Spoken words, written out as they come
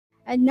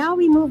And now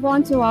we move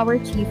on to our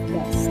chief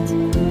guest.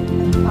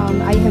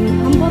 I am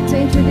humbled to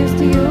introduce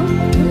to you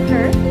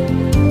her,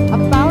 a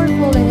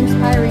powerful and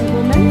inspiring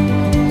woman.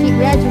 She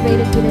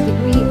graduated with a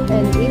degree in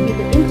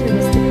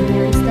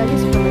Interdisciplinary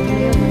Studies from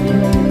Ateneo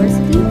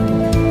University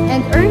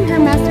and earned her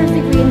master's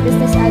degree in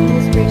Business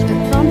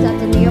Administration from the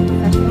Ateneo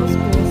Professional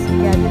School's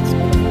Graduate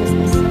School of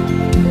Business.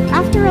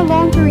 After a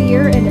long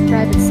career in the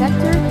private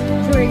sector,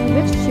 during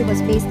which she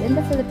was based in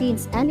the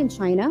Philippines and in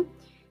China,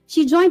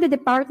 she joined the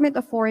Department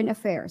of Foreign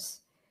Affairs.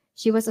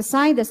 She was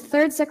assigned as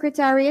third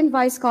secretary and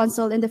vice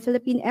consul in the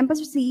Philippine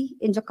Embassy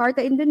in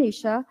Jakarta,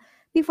 Indonesia,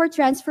 before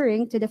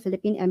transferring to the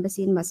Philippine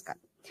Embassy in Muscat.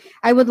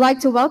 I would like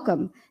to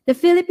welcome the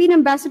Philippine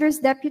Ambassador's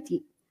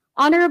Deputy,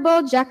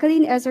 Honorable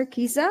Jacqueline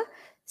Arquiza,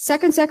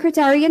 second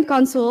secretary and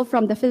consul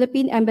from the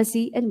Philippine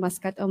Embassy in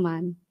Muscat,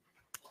 Oman.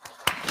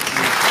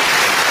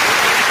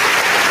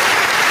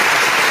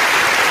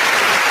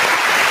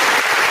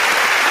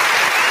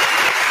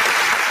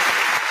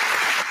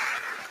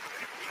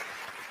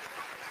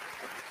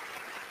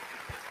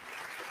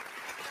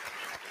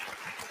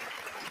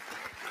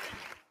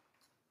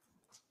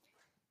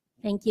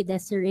 Thank you,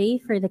 Desiree,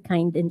 for the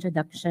kind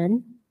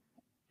introduction.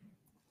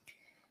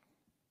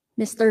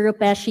 Mr.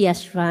 Rupesh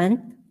Yashwant,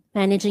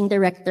 Managing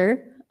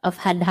Director of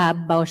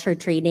Hadhab Bauscher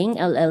Trading,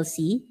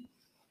 LLC,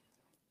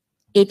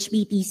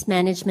 HBT's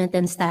management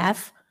and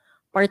staff,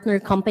 partner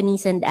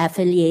companies and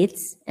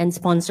affiliates, and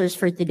sponsors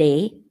for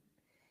today,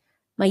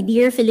 my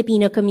dear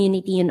Filipino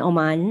community in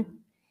Oman,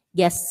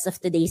 guests of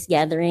today's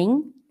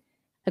gathering,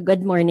 a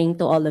good morning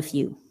to all of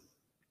you.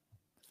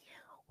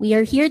 We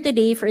are here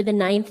today for the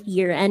 9th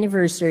year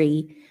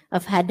anniversary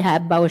of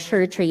Hadhab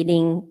Bauscher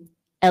Trading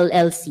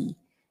LLC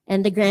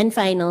and the grand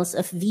finals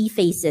of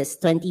V-Faces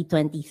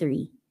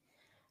 2023,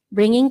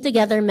 bringing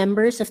together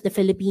members of the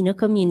Filipino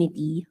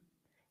community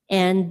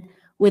and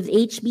with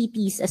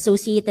HBT's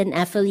associate and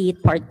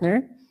affiliate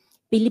partner,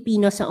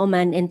 Filipino sa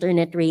Oman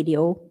Internet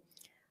Radio,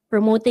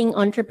 promoting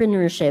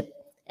entrepreneurship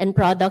and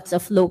products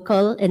of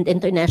local and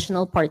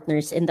international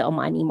partners in the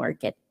Omani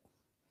market.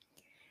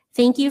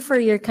 Thank you for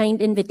your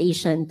kind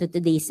invitation to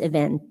today's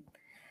event.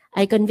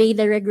 I convey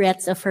the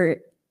regrets of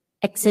Her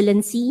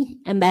Excellency,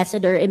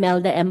 Ambassador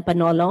Imelda M.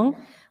 Panolong,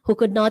 who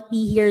could not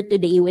be here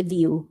today with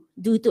you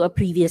due to a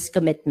previous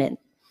commitment.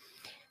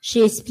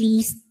 She is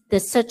pleased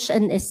that such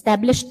an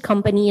established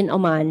company in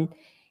Oman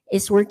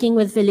is working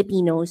with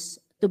Filipinos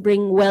to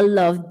bring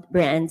well-loved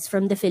brands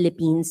from the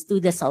Philippines to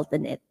the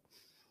Sultanate.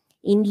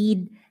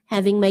 Indeed,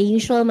 having my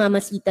usual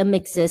mamacita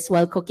mixes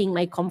while cooking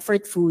my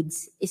comfort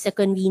foods is a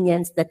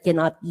convenience that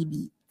cannot be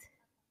beat.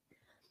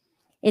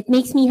 It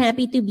makes me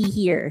happy to be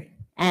here,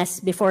 as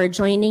before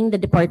joining the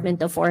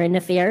Department of Foreign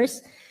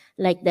Affairs,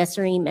 like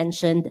Desiree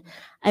mentioned,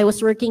 I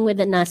was working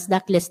with a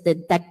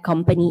NASDAQ-listed tech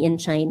company in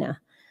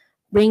China,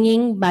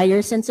 bringing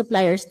buyers and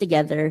suppliers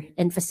together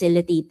and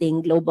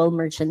facilitating global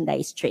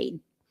merchandise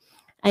trade.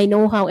 I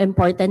know how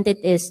important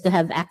it is to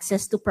have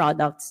access to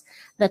products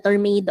that are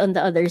made on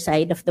the other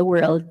side of the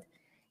world,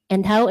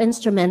 and how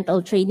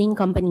instrumental trading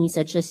companies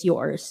such as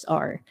yours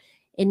are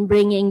in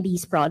bringing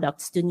these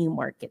products to new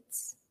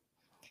markets.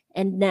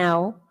 And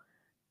now,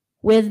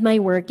 with my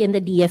work in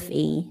the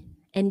DFA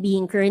and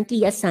being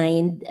currently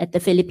assigned at the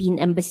Philippine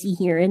Embassy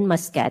here in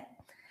Muscat,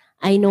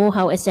 I know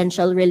how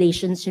essential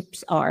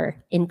relationships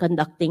are in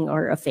conducting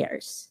our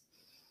affairs.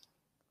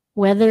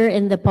 Whether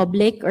in the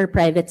public or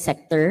private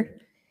sector,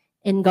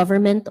 in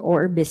government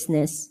or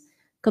business,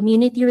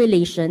 community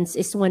relations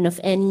is one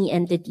of any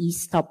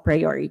entity's top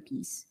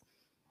priorities.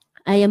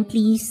 I am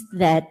pleased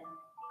that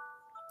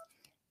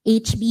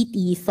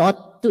HBT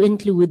thought to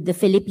include the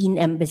Philippine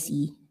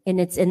Embassy in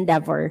its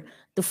endeavor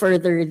to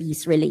further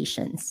these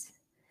relations.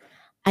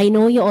 I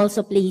know you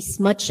also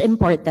place much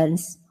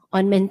importance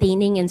on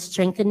maintaining and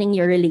strengthening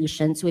your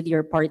relations with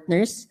your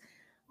partners,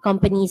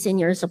 companies in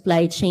your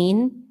supply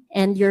chain,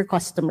 and your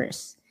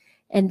customers.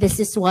 And this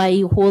is why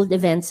you hold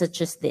events such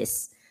as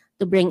this,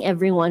 to bring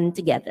everyone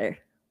together.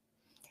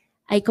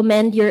 I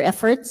commend your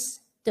efforts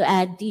to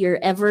add to your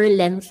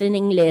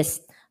ever-lengthening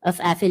list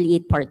of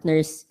affiliate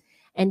partners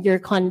and your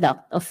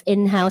conduct of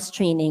in-house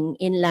training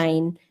in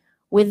line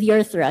with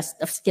your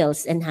thrust of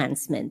skills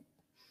enhancement.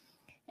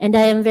 And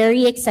I am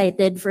very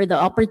excited for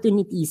the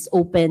opportunities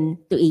open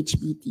to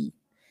HBT.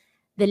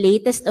 The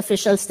latest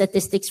official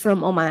statistics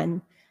from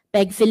Oman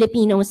peg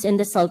Filipinos in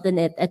the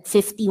Sultanate at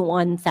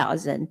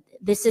 51,000.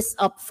 This is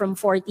up from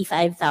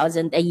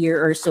 45,000 a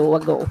year or so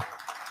ago.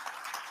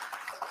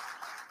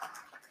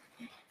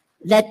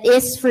 That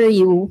is for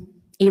you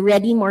a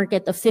ready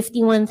market of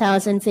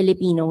 51,000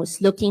 Filipinos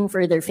looking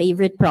for their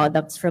favorite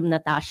products from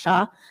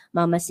Natasha,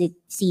 Mama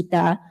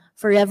Sita,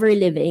 Forever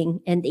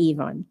Living, and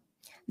Avon.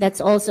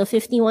 That's also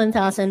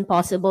 51,000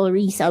 possible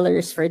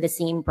resellers for the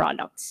same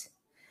products.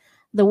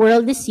 The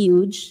world is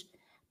huge,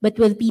 but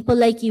with people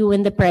like you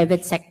in the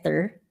private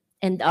sector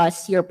and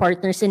us, your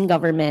partners in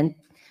government,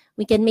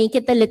 we can make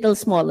it a little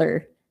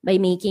smaller by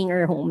making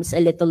our homes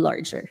a little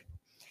larger.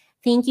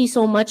 Thank you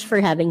so much for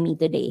having me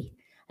today.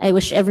 I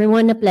wish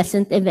everyone a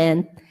pleasant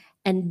event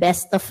and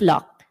best of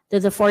luck to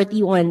the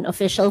 41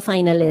 official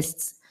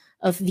finalists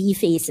of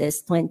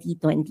V-Faces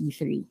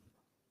 2023.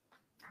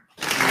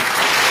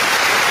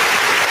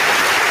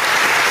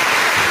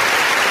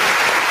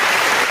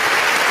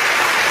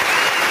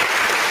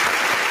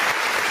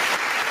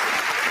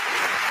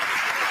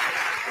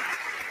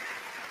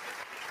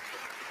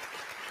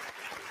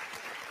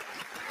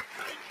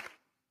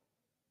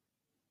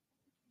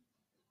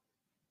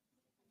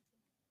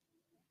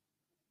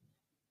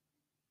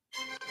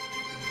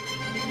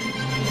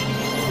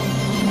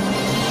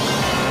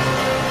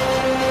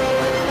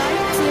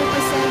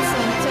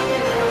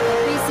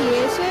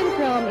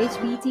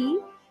 HBT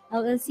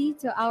LLC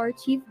to our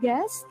chief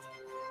guest.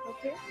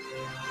 Okay.